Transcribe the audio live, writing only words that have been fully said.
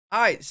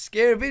Alright,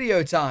 scary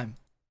video time.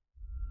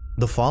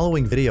 The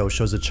following video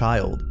shows a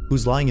child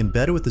who's lying in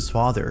bed with his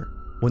father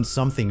when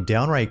something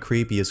downright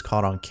creepy is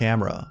caught on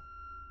camera.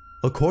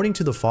 According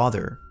to the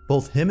father,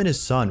 both him and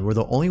his son were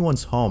the only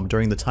ones home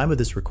during the time of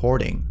this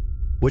recording,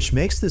 which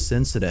makes this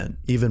incident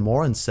even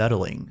more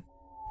unsettling.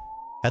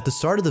 At the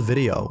start of the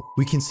video,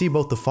 we can see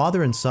both the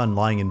father and son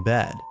lying in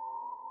bed.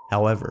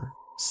 However,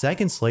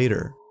 seconds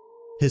later,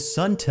 his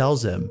son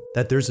tells him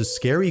that there's a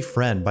scary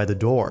friend by the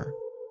door.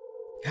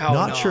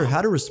 Not sure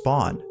how to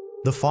respond,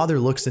 the father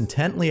looks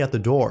intently at the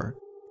door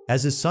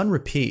as his son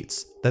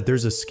repeats that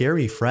there's a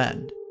scary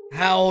friend.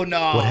 Hell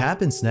no. What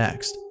happens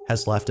next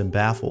has left him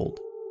baffled.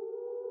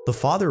 The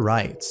father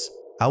writes,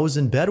 "I was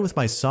in bed with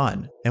my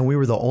son and we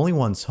were the only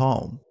ones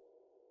home."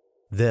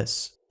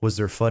 This was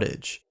their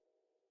footage.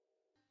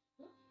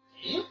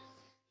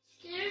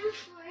 Scary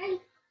friend.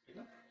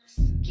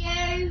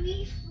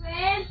 Scary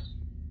friend.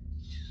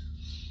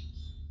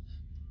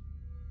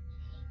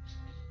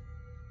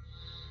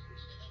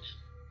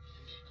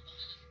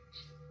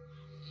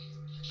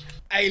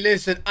 Hey,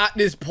 listen, at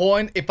this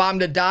point, if I'm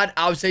the dad,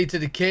 I'll say to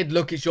the kid,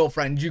 look, it's your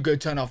friend. You go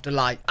turn off the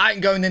light. I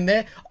ain't going in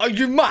there. Are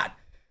you mad?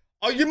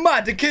 Are you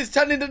mad? The kid's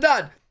telling the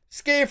dad,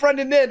 scare your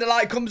friend in there, the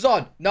light comes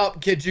on. No,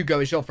 kids, you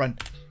go. It's your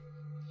friend.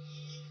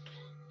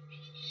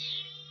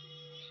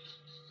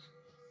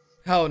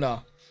 Hell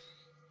no.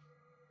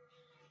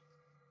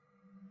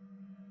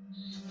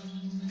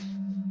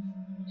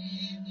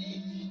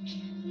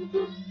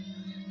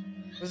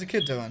 What's the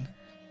kid doing?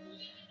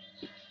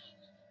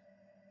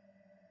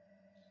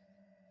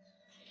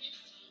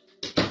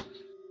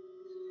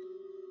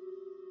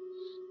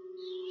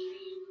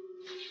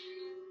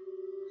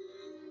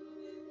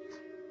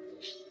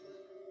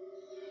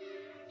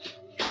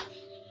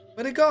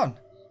 Where'd it gone?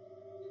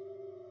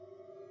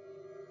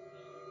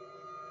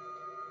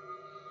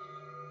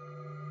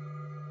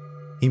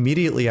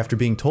 Immediately after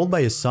being told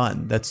by his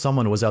son that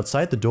someone was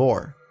outside the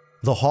door,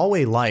 the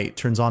hallway light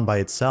turns on by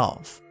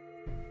itself.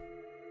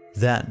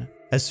 Then,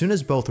 as soon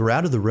as both are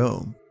out of the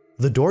room,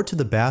 the door to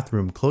the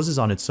bathroom closes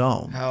on its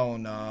own. Hell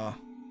no.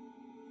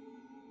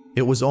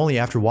 It was only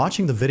after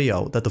watching the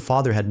video that the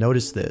father had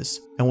noticed this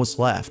and was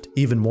left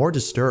even more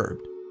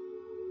disturbed.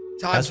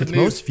 As with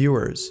most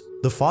viewers,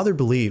 the father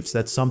believes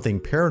that something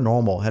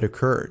paranormal had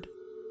occurred.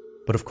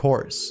 But of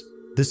course,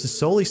 this is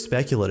solely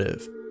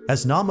speculative,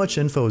 as not much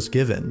info is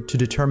given to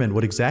determine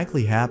what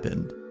exactly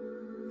happened.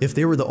 If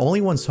they were the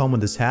only ones home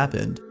when this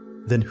happened,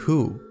 then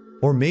who,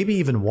 or maybe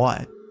even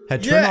what,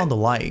 had turned on the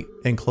light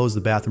and closed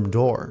the bathroom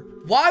door?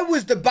 Why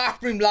was the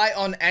bathroom light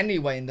on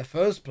anyway in the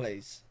first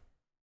place?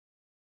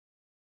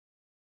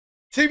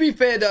 To be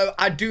fair though,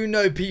 I do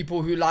know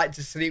people who like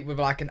to sleep with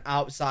like an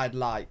outside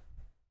light.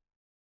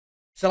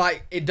 So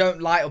like, it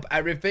don't light up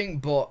everything,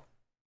 but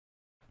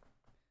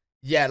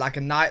yeah, like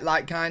a night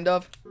light kind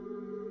of.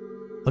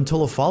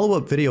 Until a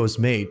follow-up video is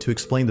made to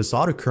explain this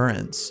odd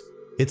occurrence,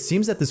 it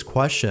seems that this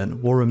question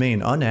will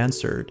remain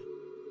unanswered.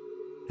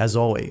 As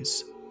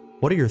always,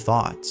 what are your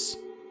thoughts?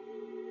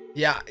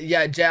 Yeah,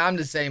 Jay, I'm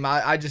the same.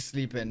 I just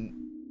sleep in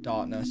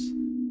darkness.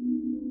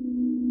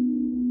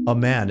 A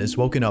man is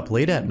woken up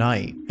late at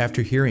night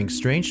after hearing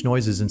strange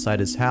noises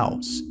inside his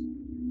house.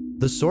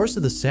 The source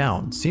of the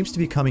sound seems to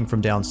be coming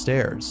from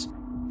downstairs,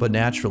 but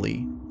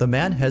naturally, the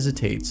man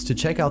hesitates to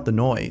check out the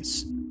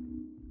noise.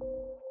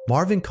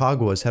 Marvin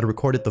Caguas had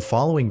recorded the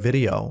following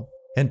video,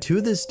 and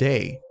to this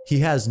day, he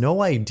has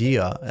no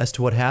idea as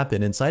to what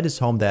happened inside his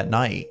home that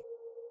night.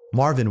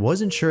 Marvin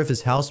wasn't sure if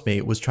his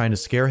housemate was trying to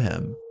scare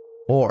him,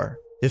 or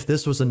if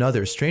this was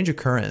another strange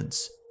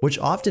occurrence, which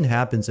often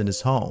happens in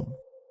his home.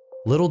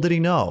 Little did he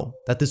know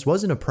that this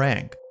wasn't a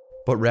prank,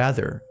 but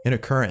rather an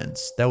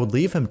occurrence that would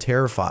leave him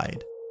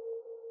terrified.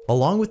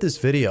 Along with this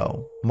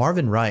video,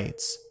 Marvin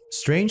writes,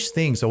 "Strange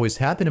things always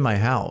happen in my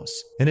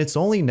house, and it's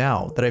only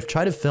now that I've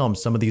tried to film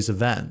some of these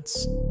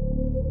events."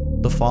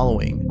 The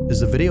following is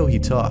the video he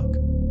took.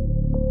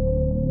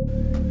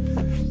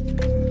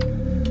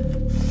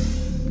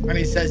 And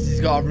he says he's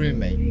got a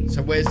roommate.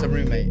 So where's the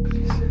roommate?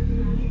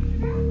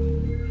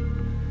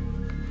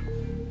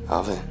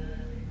 Alvin.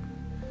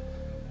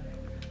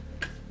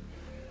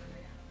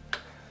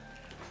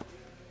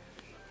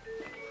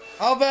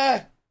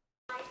 Over!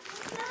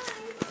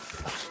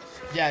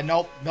 Yeah,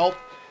 nope.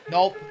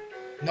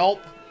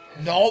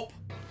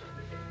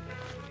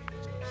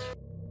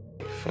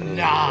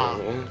 Nah.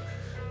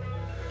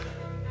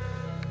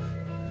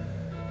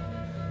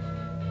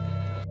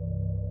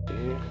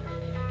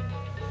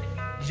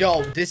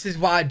 Yo, this is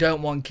why I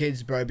don't want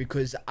kids, bro,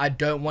 because I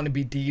don't want to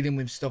be dealing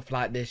with stuff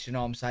like this, you know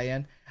what I'm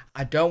saying?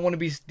 I don't want to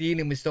be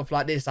dealing with stuff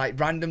like this, like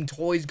random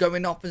toys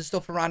going off and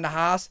stuff around the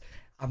house.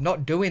 I'm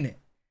not doing it.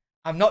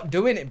 I'm not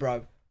doing it,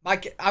 bro.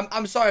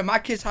 I'm sorry, my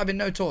kid's having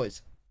no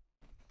toys.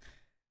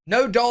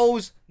 No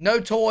dolls, no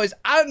toys.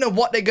 I don't know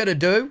what they're gonna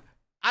do.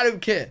 I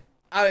don't care.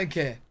 I don't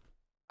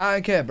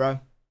care, bro.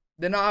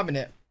 They're not having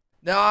it.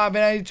 They're not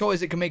having any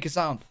toys that can make a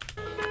sound.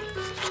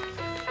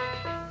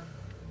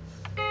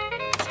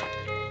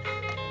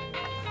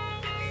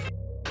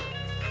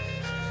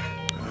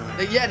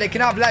 Yeah, they can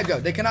have Lego.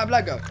 They can have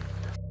Lego.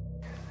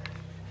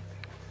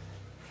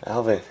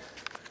 Alvin.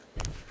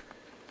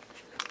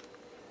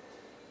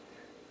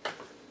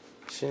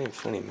 Shit ain't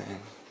funny, man.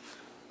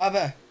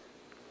 Ever.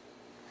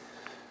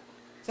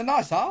 It's a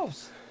nice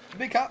house. It's a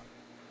big house.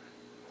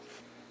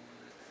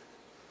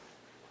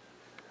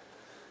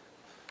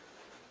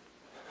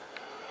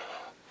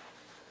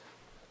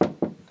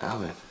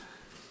 Alvin.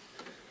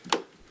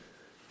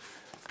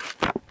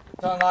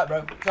 Turn on light,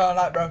 bro. Turn on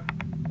light, bro.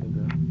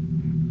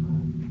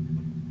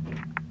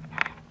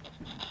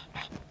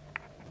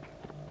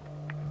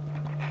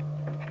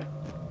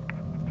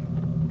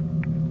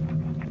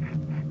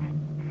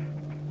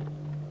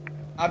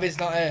 Abby's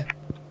not here.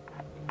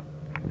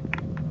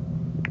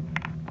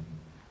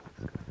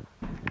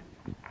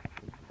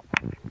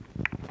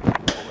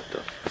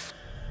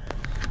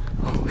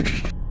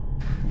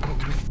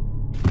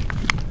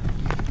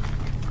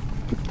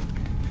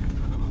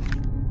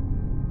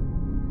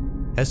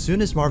 As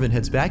soon as Marvin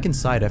heads back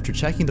inside after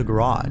checking the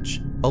garage,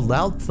 a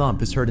loud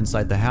thump is heard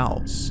inside the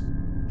house.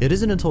 It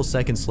isn't until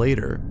seconds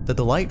later that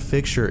the light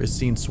fixture is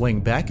seen swing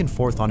back and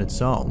forth on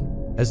its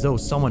own, as though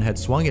someone had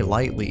swung it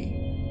lightly.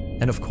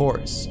 And of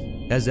course,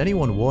 as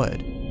anyone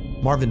would,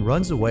 Marvin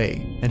runs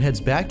away and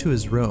heads back to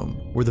his room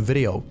where the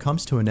video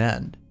comes to an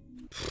end.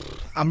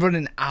 I'm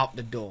running out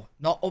the door.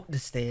 Not up the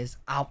stairs,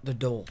 out the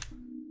door.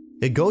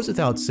 It goes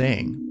without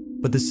saying,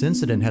 but this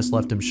incident has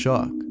left him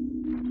shook.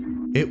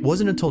 It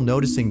wasn't until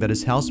noticing that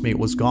his housemate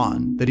was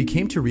gone that he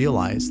came to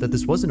realize that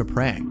this wasn't a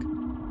prank,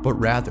 but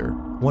rather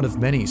one of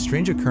many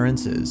strange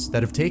occurrences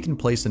that have taken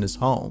place in his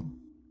home.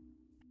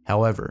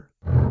 However,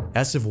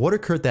 as if what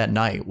occurred that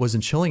night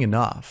wasn't chilling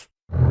enough,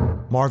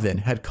 Marvin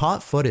had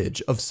caught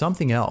footage of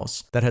something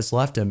else that has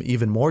left him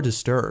even more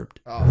disturbed.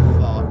 Oh,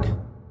 fuck.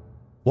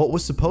 What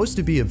was supposed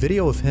to be a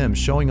video of him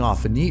showing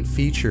off a neat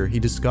feature he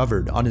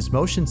discovered on his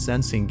motion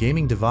sensing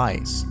gaming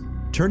device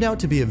turned out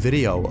to be a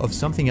video of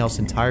something else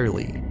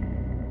entirely.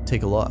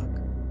 Take a look.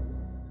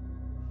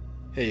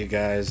 Hey you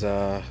guys,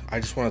 I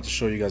just wanted to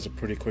show you guys a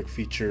pretty quick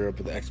feature of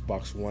the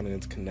Xbox One and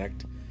its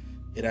Kinect.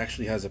 It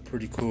actually has a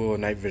pretty cool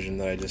night vision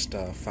that I just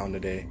found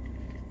today.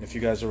 If you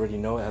guys already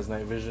know it has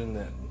night vision,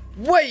 then...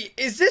 Wait,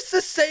 is this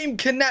the same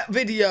Kinect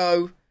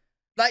video?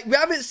 Like, we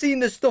haven't seen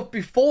this stuff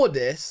before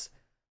this,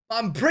 but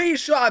I'm pretty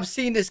sure I've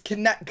seen this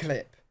Kinect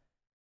clip.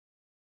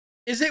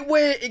 Is it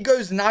where it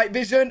goes night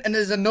vision and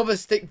there's another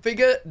stick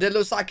figure that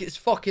looks like it's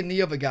fucking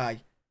the other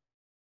guy?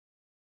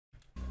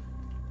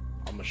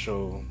 I'm gonna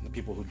show the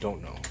people who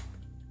don't know.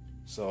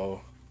 So,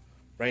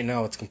 right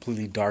now it's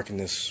completely dark in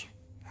this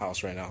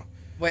house right now.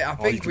 Wait, I All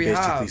think we you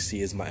can basically have.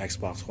 see is my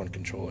Xbox One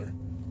controller.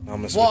 Now I'm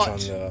gonna switch What? on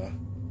the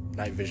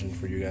night vision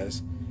for you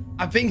guys.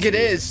 I think it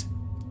is.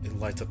 It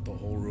lights up the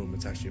whole room.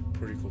 It's actually a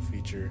pretty cool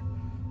feature.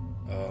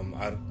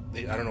 I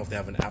don't know if they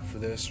have an app for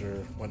this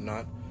or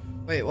whatnot.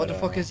 Wait, what the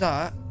fuck is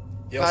that?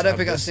 They I also don't have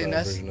think I've this, seen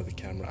this. version of the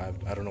camera.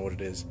 I don't know what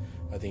it is.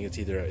 I think it's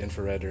either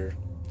infrared or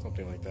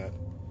something like that.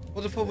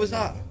 What the fuck was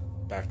that?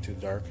 Back to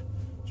dark.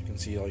 As you can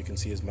see, all you can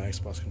see is my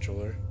Xbox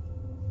controller,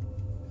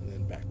 and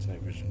then back to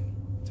night vision.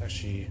 It's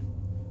actually,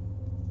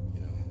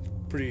 you know,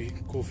 pretty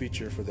cool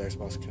feature for the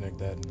Xbox Kinect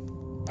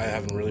that I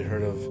haven't really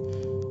heard of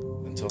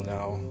until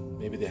now.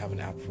 Maybe they have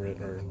an app for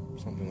it or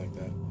something like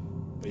that.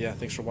 But yeah,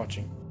 thanks for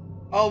watching.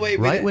 Oh wait,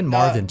 Right when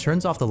Marvin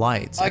turns off the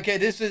lights. Okay,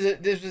 this was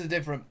a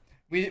different.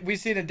 We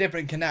seen a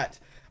different Kinect,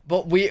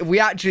 but we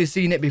actually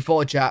seen it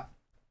before, chat.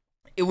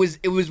 It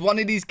was one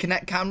of these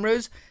Kinect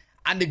cameras,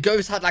 and the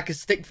ghost had like a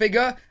stick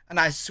figure, and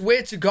I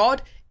swear to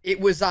God, it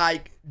was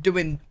like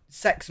doing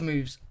sex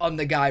moves on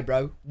the guy,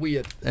 bro.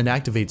 Weird. And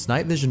activates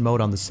night vision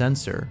mode on the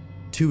sensor.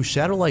 Two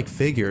shadow-like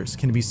figures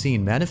can be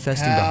seen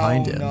manifesting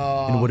behind him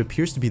in what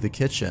appears to be the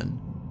kitchen.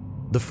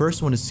 The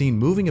first one is seen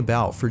moving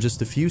about for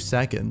just a few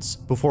seconds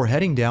before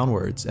heading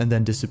downwards and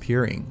then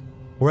disappearing.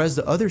 Whereas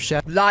the other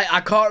shadow... Like, I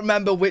can't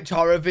remember which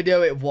horror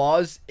video it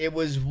was. It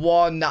was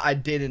one that I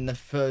did in the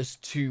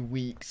first 2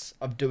 weeks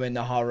of doing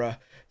the horror.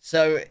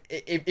 So,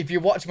 if you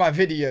watch my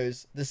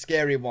videos, the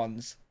scary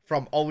ones,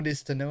 from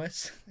oldest to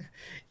newest,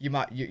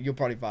 you'll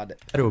probably find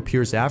it. shadow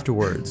appears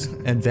afterwards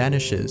and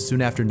vanishes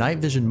soon after night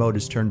vision mode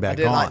is turned back I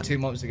did on. like 2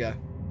 months ago.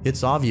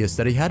 It's obvious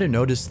that he hadn't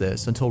noticed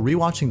this until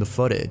rewatching the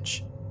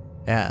footage.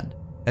 And,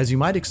 as you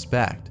might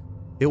expect,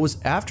 it was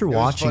after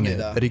watching funny, it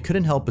though. that he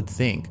couldn't help but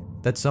think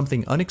that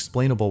something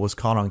unexplainable was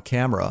caught on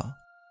camera.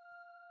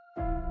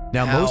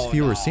 Now, most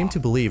viewers seem to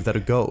believe that a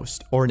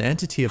ghost or an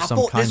entity of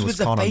some kind was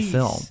caught on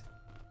film.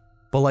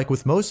 But like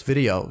with most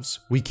videos,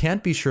 we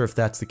can't be sure if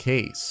that's the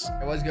case.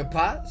 It was good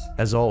parts.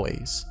 As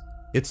always,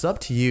 it's up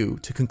to you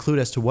to conclude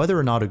as to whether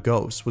or not a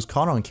ghost was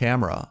caught on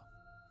camera.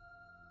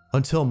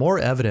 Until more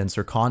evidence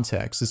or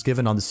context is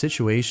given on the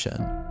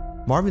situation,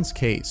 Marvin's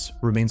case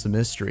remains a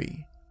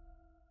mystery.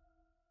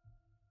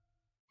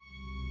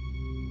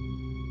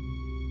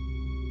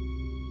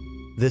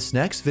 This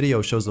next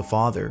video shows a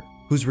father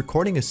who's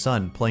recording his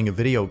son playing a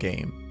video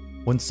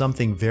game when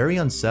something very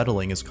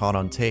unsettling is caught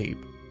on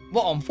tape.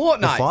 What, on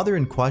Fortnite? The father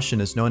in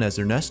question is known as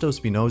Ernesto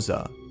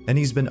Espinoza, and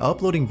he's been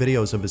uploading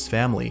videos of his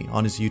family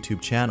on his YouTube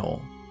channel.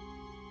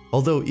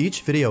 Although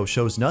each video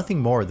shows nothing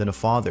more than a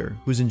father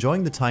who's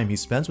enjoying the time he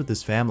spends with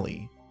his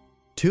family,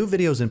 two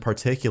videos in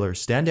particular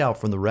stand out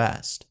from the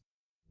rest.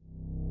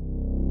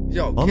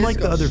 Yo, Unlike kids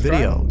the got other strength.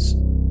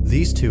 videos,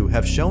 these two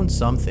have shown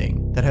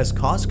something that has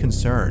caused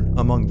concern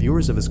among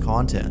viewers of his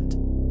content.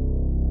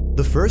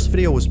 The first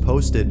video was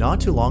posted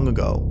not too long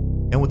ago,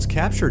 and what's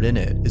captured in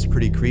it is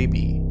pretty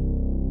creepy.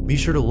 Be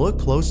sure to look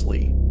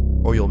closely,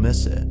 or you'll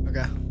miss it.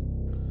 Okay.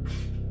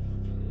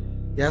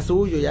 Ya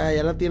suyo,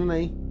 ya la tienen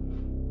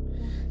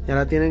ahí. Ya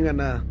la tienen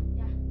ganada.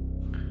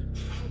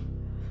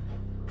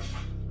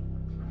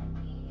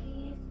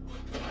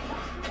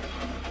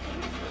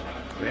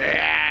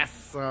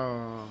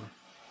 Eso.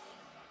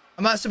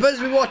 Am I supposed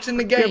to be watching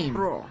the Qué game?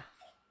 pro.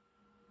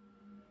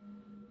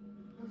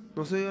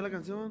 ¿No se oyó la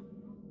canción?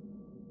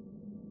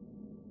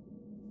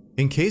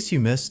 In case you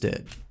missed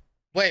it,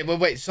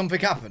 Wait. Something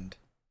happened.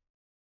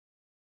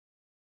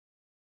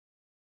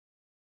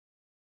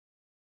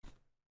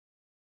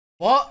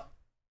 What?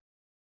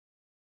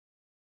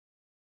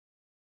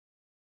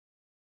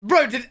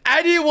 Bro, did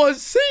anyone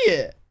see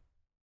it?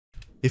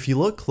 if you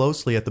look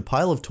closely at the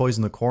pile of toys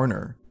in the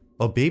corner,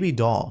 a baby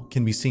doll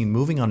can be seen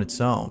moving on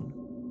its own.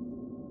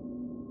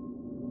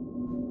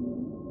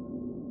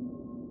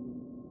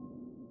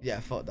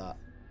 Yeah, fuck that.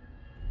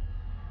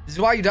 This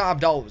is why you don't have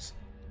dolls.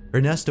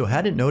 Ernesto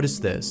hadn't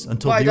noticed this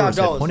until Why viewers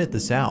had dolls? pointed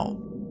this out.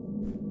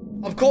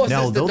 Of course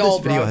Now, it's the though doll,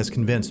 this video bro. has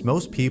convinced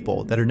most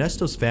people that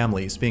Ernesto's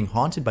family is being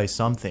haunted by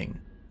something,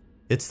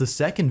 it's the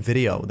second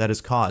video that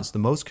has caused the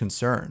most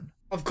concern.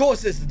 Of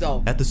course it's the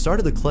doll. At the start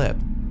of the clip,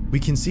 we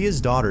can see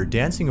his daughter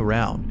dancing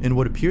around in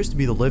what appears to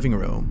be the living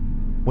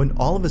room, when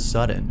all of a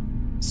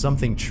sudden,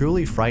 something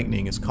truly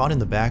frightening is caught in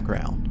the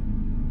background.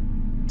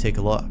 Take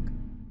a look.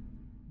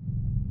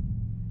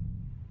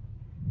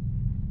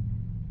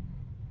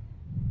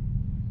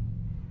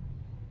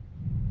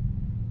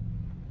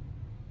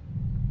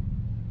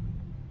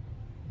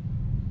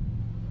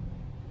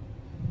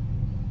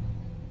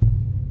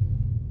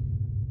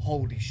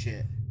 Holy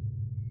shit.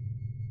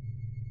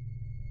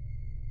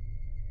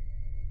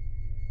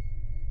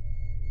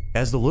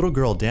 As the little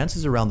girl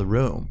dances around the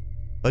room,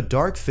 a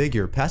dark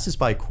figure passes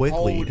by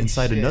quickly Holy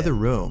inside shit. another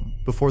room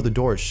before the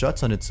door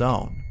shuts on its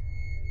own.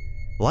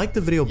 Like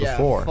the video Yeah,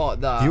 before, fuck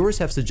that. viewers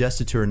have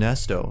suggested to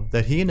Ernesto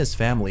that he and his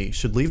family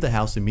should leave the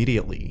house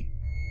immediately.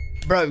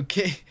 Bro,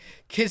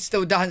 kid's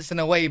still dancing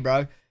away,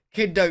 bro.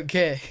 Kid don't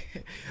care.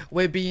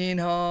 We're being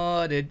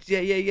harded.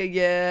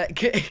 Yeah.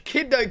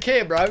 Kid don't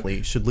care,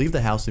 bro. Should leave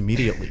the house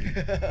immediately.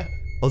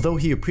 Although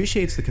he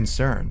appreciates the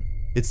concern,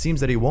 it seems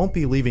that he won't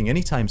be leaving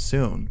anytime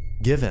soon,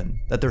 given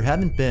that there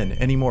haven't been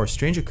any more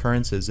strange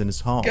occurrences in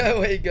his home. Go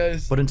away,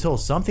 goes. But until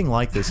something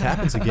like this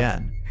happens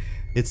again,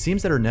 it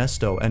seems that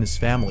Ernesto and his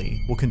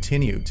family will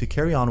continue to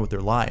carry on with their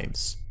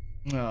lives.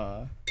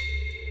 Aw.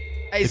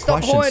 Hey, The stop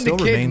question holding still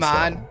the kid, remains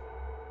man. though,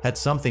 had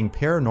something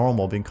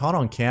paranormal been caught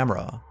on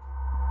camera,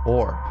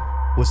 or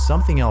was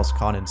something else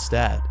caught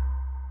instead?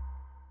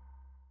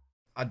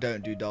 I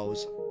don't do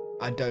dolls.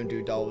 I don't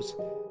do dolls.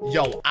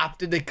 Yo,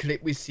 after the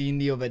clip we seen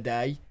the other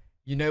day,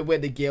 you know where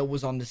the girl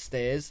was on the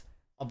stairs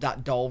of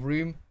that doll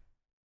room?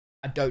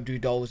 I don't do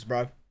dolls,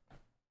 bro.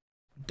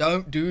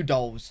 Don't do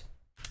dolls.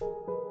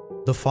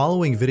 The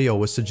following video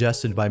was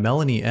suggested by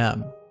Melanie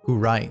M, who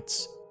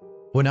writes,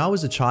 "When I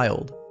was a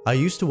child, I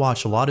used to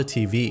watch a lot of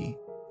TV.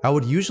 I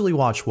would usually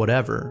watch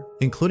whatever,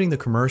 including the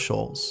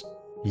commercials.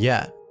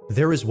 Yet,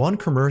 there is one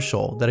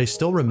commercial that I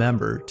still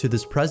remember to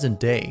this present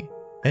day,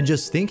 and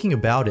just thinking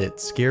about it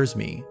scares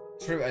me.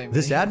 True, Amy.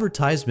 This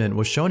advertisement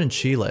was shown in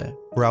Chile,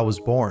 where I was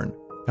born,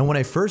 and when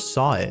I first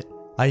saw it,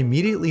 I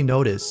immediately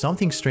noticed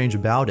something strange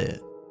about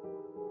it."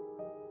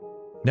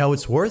 Now,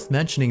 it's worth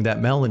mentioning that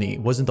Melanie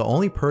wasn't the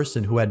only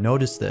person who had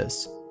noticed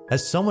this,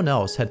 as someone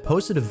else had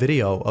posted a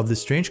video of the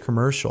strange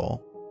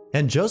commercial,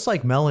 and just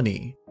like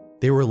Melanie,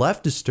 they were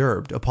left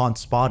disturbed upon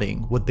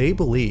spotting what they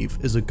believe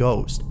is a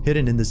ghost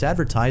hidden in this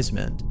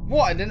advertisement.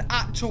 What, in an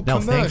actual Now,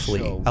 commercial?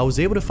 thankfully, I was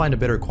able to find a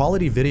better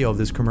quality video of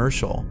this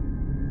commercial.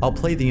 I'll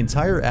play the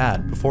entire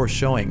ad before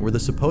showing where the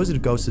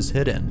supposed ghost is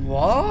hidden.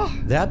 What?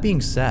 That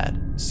being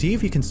said, see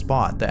if you can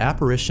spot the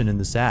apparition in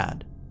this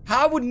ad.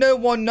 How would no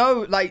one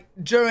know, like,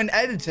 during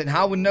editing,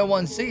 how would no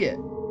one see it?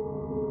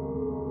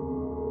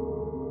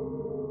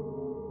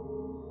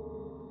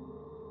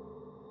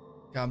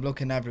 Okay, I'm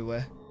looking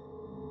everywhere.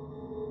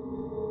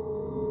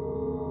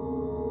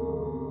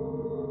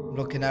 I'm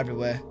looking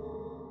everywhere.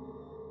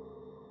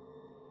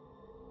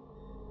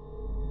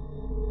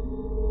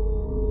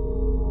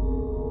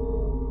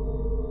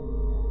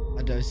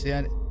 I don't see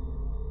any.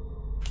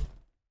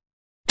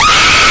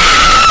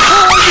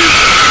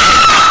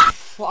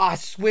 I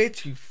swear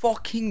to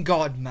fucking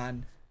God,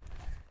 man.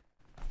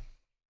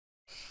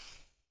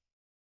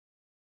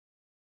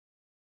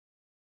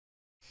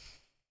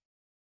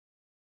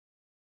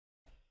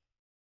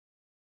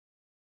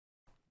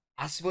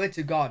 I swear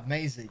to God,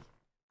 Maisie.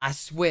 I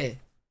swear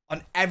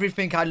on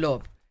everything I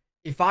love.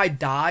 If I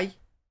die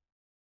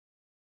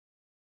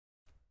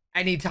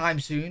anytime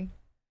soon,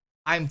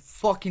 I'm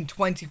fucking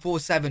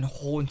 24/7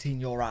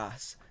 haunting your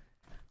ass.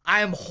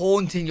 I am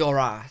haunting your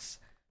ass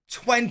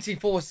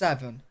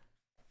 24/7.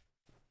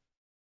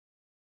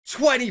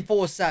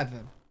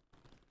 24/7.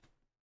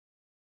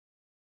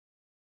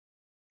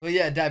 Well,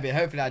 yeah, Debbie,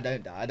 hopefully I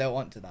don't die. I don't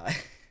want to die.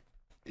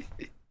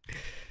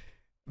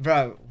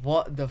 Bro,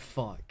 what the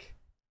fuck?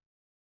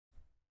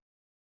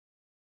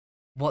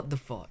 What the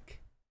fuck?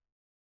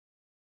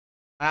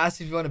 I asked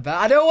if you want to bet.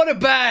 I don't want to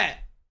bet!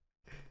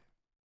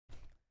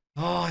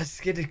 Oh, it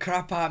scared the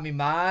crap out of me,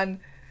 man.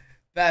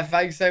 Beth,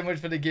 thanks so much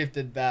for the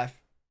gifted, Beth.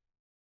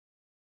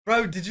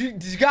 Bro, did you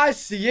guys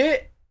see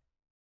it?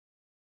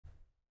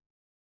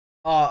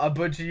 Oh, a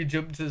bunch of you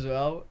jumped as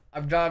well.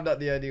 I'm glad I'm not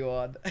the only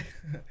one.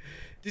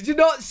 Did you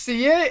not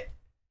see it?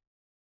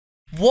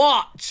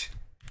 Watch.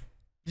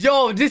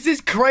 Yo, this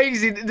is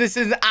crazy. This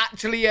is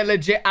actually a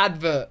legit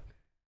advert.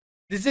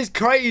 This is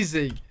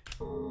crazy.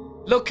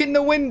 Look in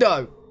the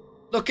window.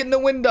 Look in the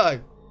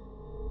window.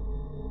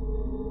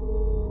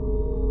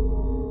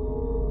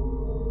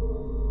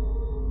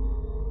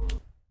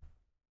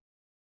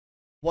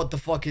 What the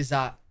fuck is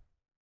that?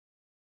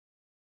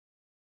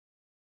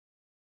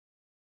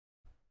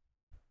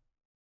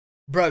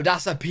 Bro,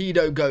 that's a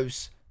pedo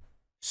ghost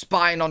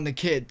spying on the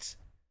kids.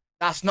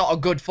 That's not a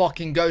good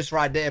fucking ghost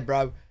right there,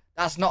 bro.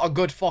 That's not a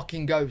good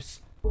fucking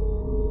ghost.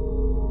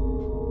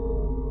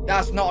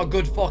 That's not a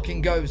good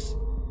fucking ghost.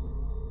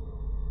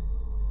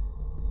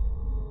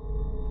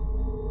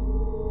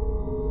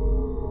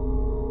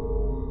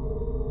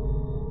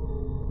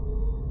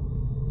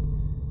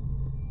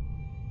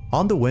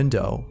 On the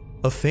window,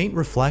 a faint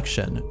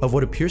reflection of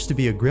what appears to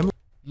be a grim...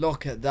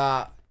 Look at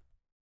that.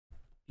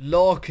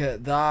 Look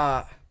at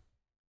that.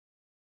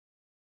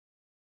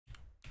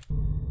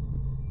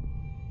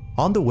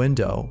 On the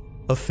window,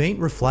 a faint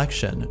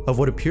reflection of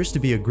what appears to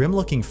be a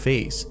grim-looking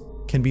face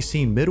can be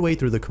seen midway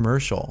through the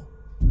commercial.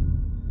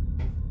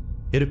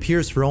 It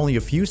appears for only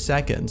a few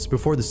seconds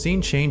before the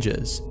scene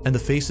changes and the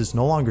face is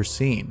no longer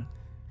seen.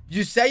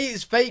 You say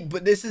it's fake,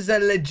 but this is a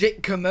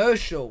legit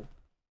commercial.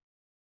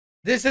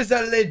 This is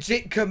a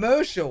legit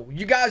commercial.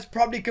 You guys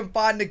probably can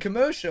find the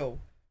commercial.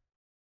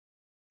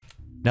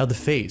 Now the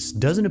face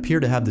doesn't appear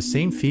to have the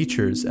same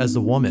features as the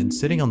woman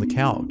sitting on the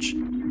couch,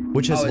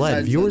 which has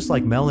led viewers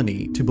like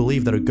Melanie to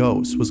believe that a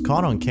ghost was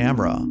caught on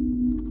camera.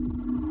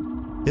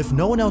 If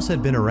no one else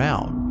had been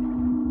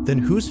around, then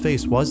whose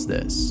face was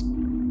this?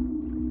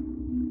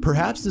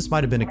 Perhaps this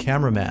might have been a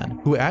cameraman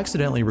who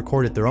accidentally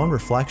recorded their own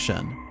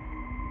reflection.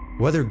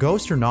 Whether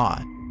ghost or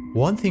not,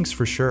 one thing's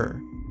for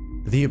sure.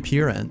 The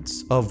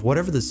appearance of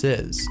whatever this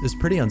is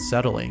pretty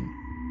unsettling.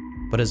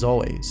 But as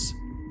always,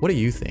 what do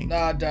you think? No,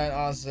 I don't,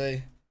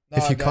 honestly. No,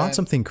 if you caught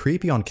something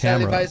creepy on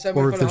camera,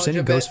 or if there's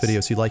any ghost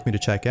videos you'd like me to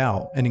check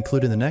out and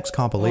include in the next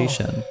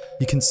compilation,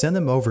 you can send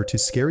them over to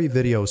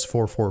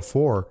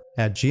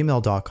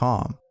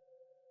scaryvideos444@gmail.com.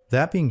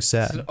 That being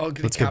said,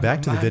 let's get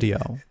back to the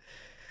video.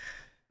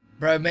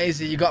 Bro,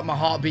 Maisie, you got my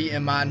heart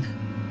beating, man.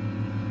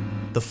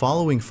 The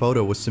following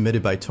photo was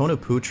submitted by Tona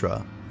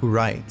Putra, who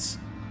writes,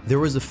 "There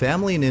was a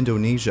family in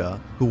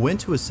Indonesia who went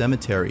to a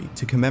cemetery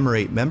to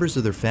commemorate members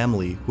of their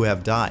family who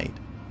have died.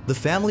 The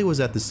family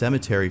was at the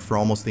cemetery for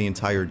almost the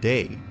entire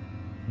day.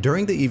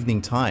 During the evening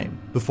time,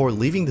 before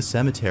leaving the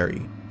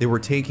cemetery, they were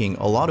taking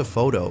a lot of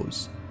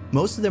photos.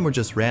 Most of them were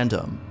just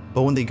random,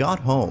 but when they got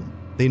home,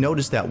 they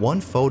noticed that one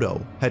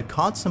photo had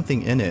caught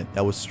something in it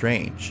that was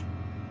strange.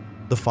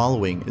 The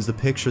following is the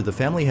picture the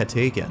family had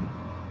taken."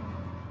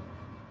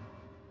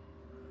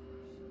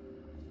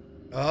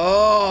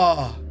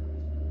 Oh.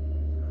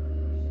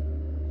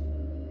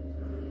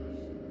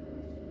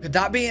 Could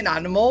that be an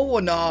animal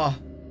or no?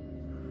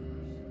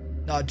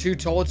 Not too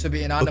tall to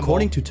be an animal.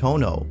 According to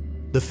Tono,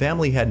 the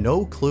family had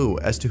no clue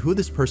as to who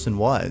this person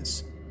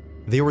was.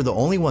 They were the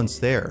only ones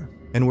there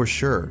and were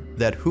sure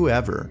that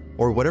whoever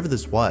or whatever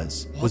this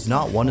was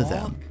not one of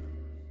them.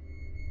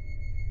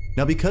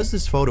 Now, because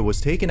this photo was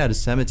taken at a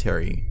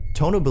cemetery,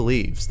 Tono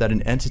believes that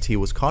an entity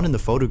was caught in the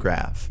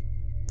photograph.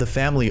 The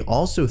family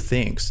also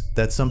thinks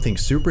that something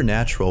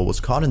supernatural was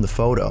caught in the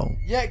photo.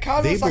 Yeah, it kind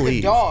of They looks like a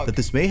believe dog. that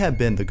this may have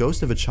been the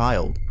ghost of a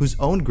child whose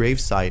own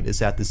gravesite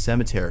is at the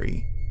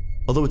cemetery,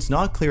 although it's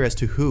not clear as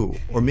to who,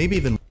 or maybe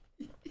even...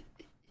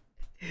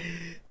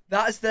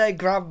 That's their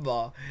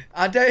grandma.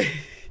 I don't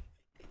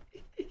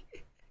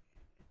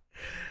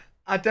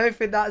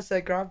think that's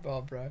their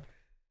grandma, bro.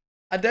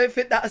 I don't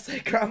think that's their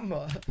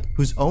grandma.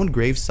 Whose own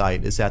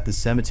gravesite is at the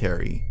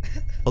cemetery.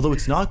 Although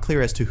it's not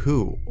clear as to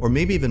who, or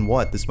maybe even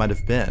what this might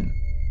have been,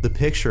 the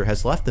picture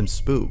has left them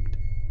spooked.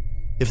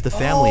 If the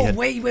family had...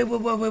 Wait.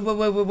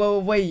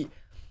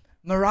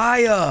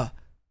 Mariah.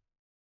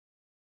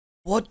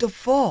 What the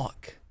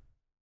fuck?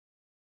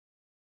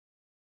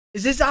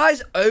 Is his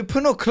eyes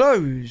open or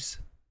closed?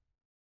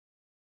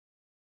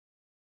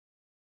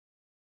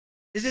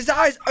 Is his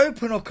eyes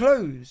open or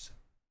closed?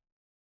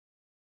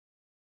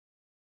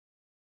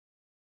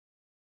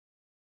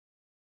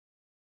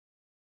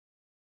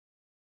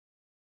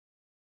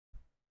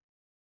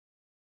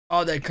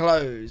 Oh, they're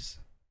closed.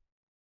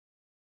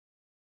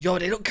 Yo,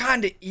 they look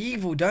kind of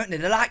evil, don't they?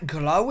 They're like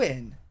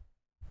glowing.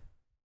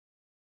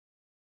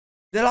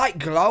 They're like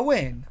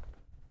glowing.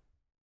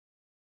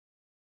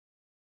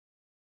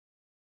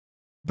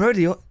 Bro,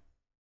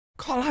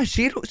 Can't lie,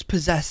 she looks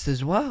possessed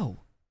as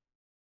well.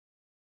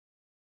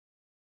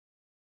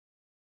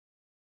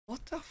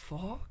 What the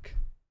fuck?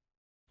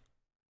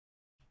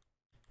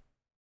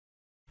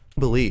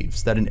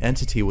 Believes that an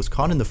entity was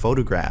caught in the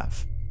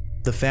photograph.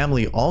 The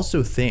family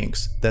also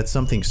thinks that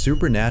something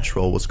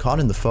supernatural was caught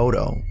in the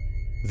photo.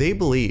 They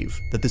believe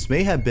that this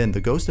may have been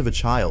the ghost of a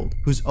child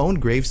whose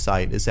own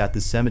gravesite is at the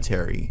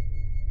cemetery.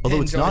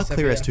 Although it's not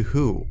clear as to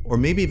who, or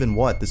maybe even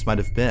what this might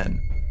have been,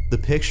 the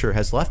picture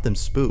has left them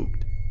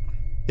spooked.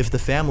 If the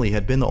family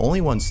had been the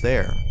only ones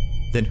there,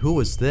 then who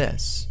was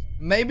this?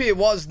 Maybe it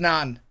was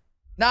Nan.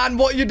 Nan,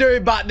 what you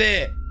doing back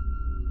there?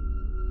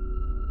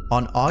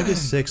 On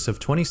August 6th of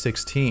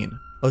 2016,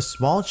 a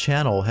small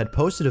channel had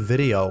posted a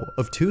video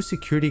of 2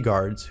 security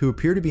guards who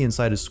appear to be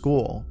inside a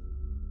school.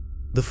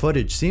 The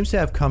footage seems to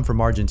have come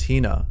from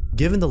Argentina,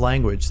 given the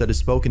language that is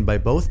spoken by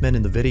both men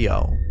in the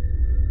video.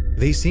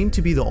 They seem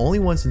to be the only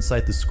ones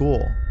inside the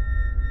school.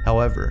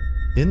 However,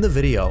 in the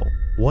video,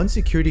 one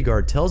security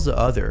guard tells the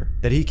other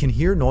that he can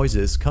hear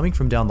noises coming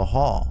from down the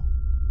hall.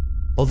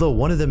 Although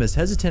one of them is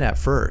hesitant at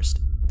first,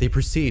 they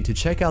proceed to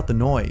check out the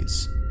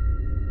noise.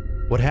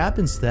 What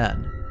happens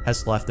then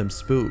has left them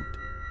spooked.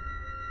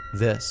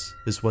 This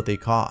is what they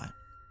caught.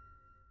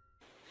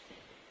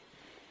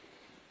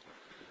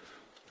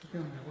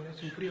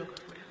 ¿Hace un frío acá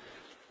afuera?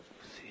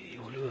 Sí,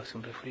 boludo, hace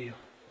un refrío.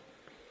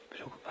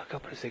 Pero acá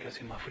parece que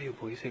hace más frío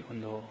porque dice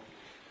cuando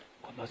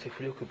hace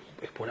frío que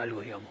es por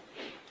algo, digamos.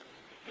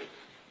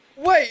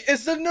 Wait,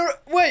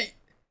 wait.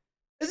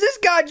 Is this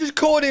guy just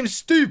called him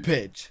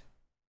stupid?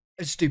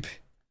 Stupid.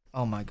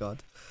 Oh my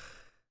god.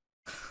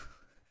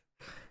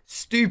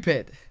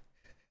 Stupid.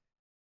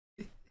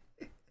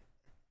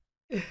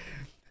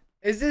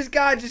 Is this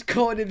guy just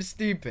called him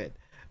stupid?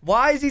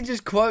 Why is he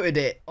just quoted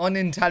it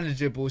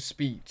unintelligible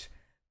speech?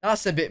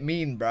 That's a bit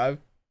mean, bro.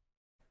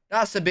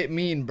 That's a bit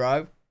mean,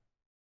 bro.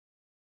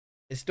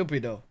 It's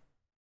stupido.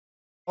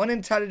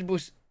 Unintelligible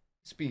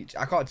speech.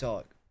 I can't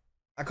talk.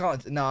 I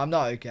can't. No, I'm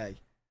not okay.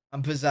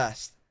 I'm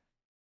possessed.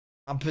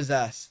 I'm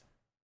possessed.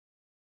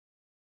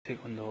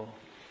 Cuando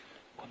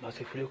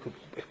hace frío que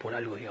es por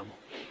algo, digamos.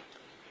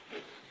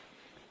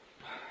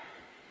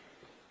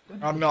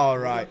 I'm not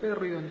alright. Pero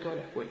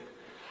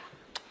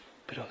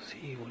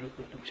sí, boludo,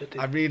 ¿no escuchaste?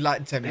 I really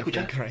like Timothy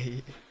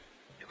Gray.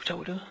 ¿Escuchás,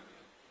 boludo?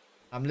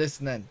 I'm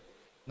listening.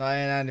 Not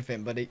in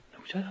anything, buddy. ¿No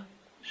escuchás?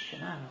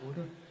 Nada,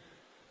 boludo.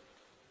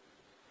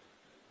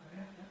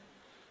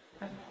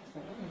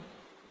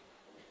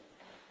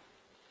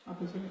 Ah,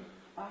 pensé que...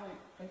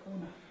 hay como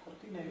una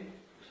cortina ahí.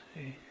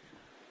 Sí.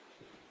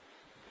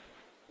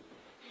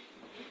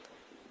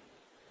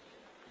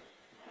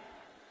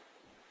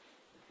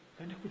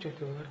 ¿No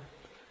escuchaste, boludo?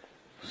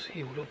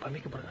 Sí, boludo, para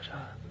mí que por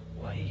allá.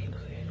 O ahí, no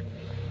sé.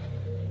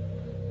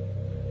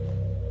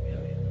 Mira,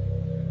 mira.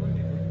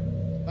 ¿Dónde?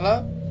 Hello?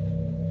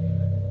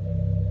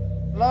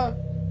 Hello?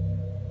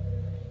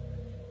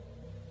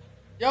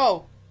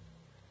 Yo!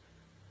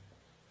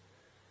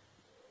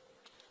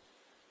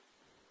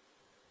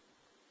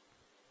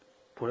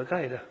 Por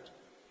acá era.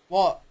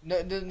 What?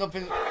 No,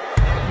 nothing.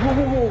 No,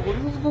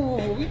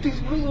 boludo,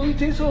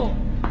 ¿viste eso?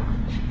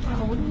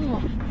 Ah,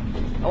 boludo.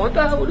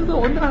 Aguantá, boludo,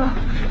 aguantá.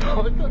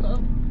 Aguantá.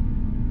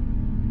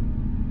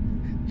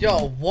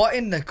 Yo, what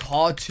in the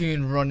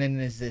cartoon running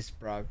is this,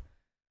 bro?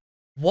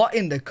 What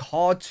in the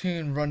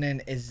cartoon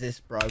running is this,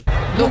 bro?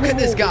 Look at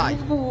this guy.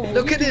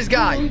 Look at this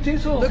guy.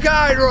 Look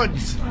how he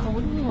runs.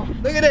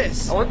 Look at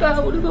this. Aguantá,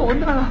 boludo,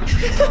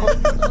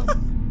 aguantá.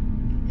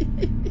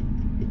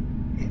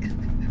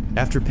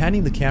 After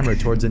panning the camera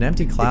towards an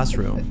empty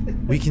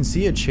classroom, we can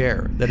see a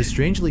chair that is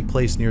strangely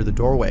placed near the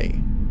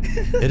doorway.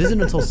 It isn't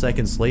until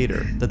seconds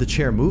later that the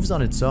chair moves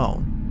on its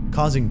own,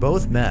 causing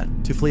both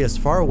men to flee as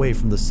far away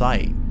from the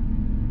site.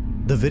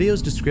 The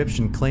video's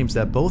description claims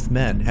that both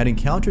men had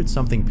encountered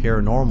something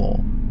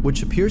paranormal,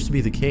 which appears to be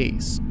the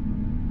case.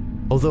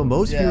 Although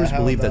most viewers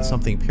believe that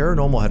something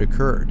paranormal had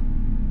occurred,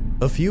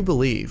 a few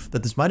believe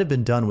that this might have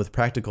been done with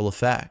practical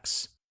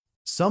effects.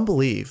 Some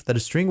believe that a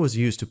string was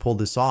used to pull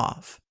this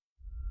off.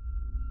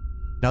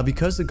 Now,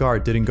 because the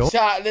guard didn't go—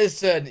 Chat,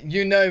 listen,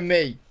 you know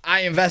me.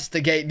 I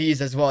investigate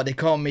these as well. They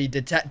call me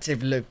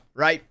Detective Lou,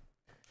 right?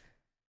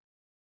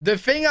 The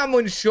thing I'm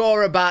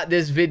unsure about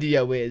this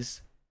video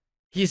is,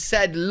 he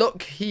said,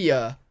 look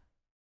here,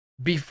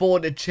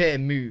 before the chair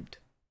moved.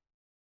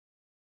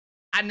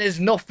 And there's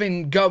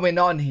nothing going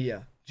on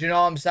here. Do you know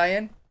what I'm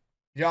saying?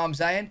 Do you know what I'm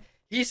saying?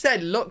 He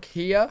said, look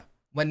here,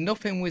 when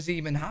nothing was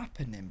even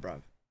happening,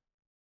 bro.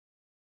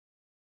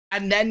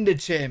 And then the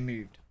chair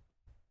moved.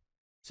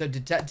 So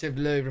Detective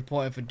Lou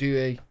reporting for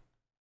duty.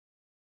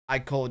 I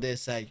call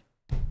this a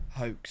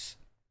hoax.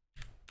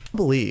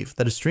 Believe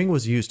that a string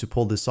was used to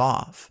pull this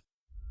off.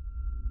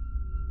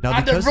 Now,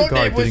 And because the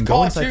guard didn't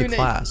go inside the cartoony.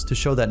 class to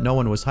show that no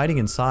one was hiding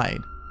inside,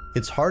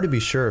 it's hard to be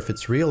sure if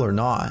it's real or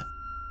not.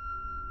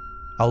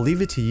 I'll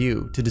leave it to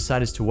you to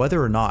decide as to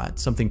whether or not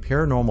something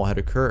paranormal had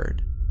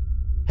occurred.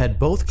 Had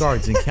both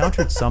guards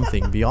encountered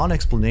something beyond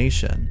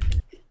explanation?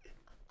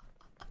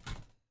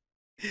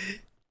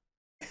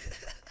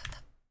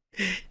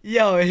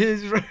 Yo,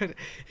 he's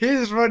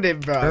running,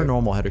 bro.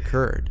 paranormal had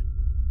occurred.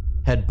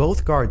 Had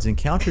both guards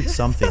encountered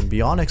something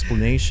beyond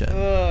explanation?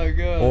 Oh,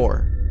 God.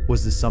 Or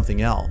was this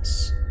something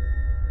else?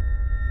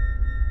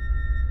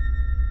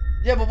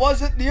 Yeah, but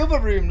wasn't the other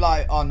room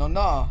light on or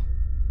not?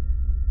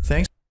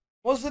 Thanks.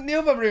 Wasn't the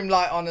other room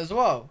light on as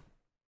well?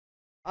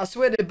 I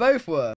swear they both were.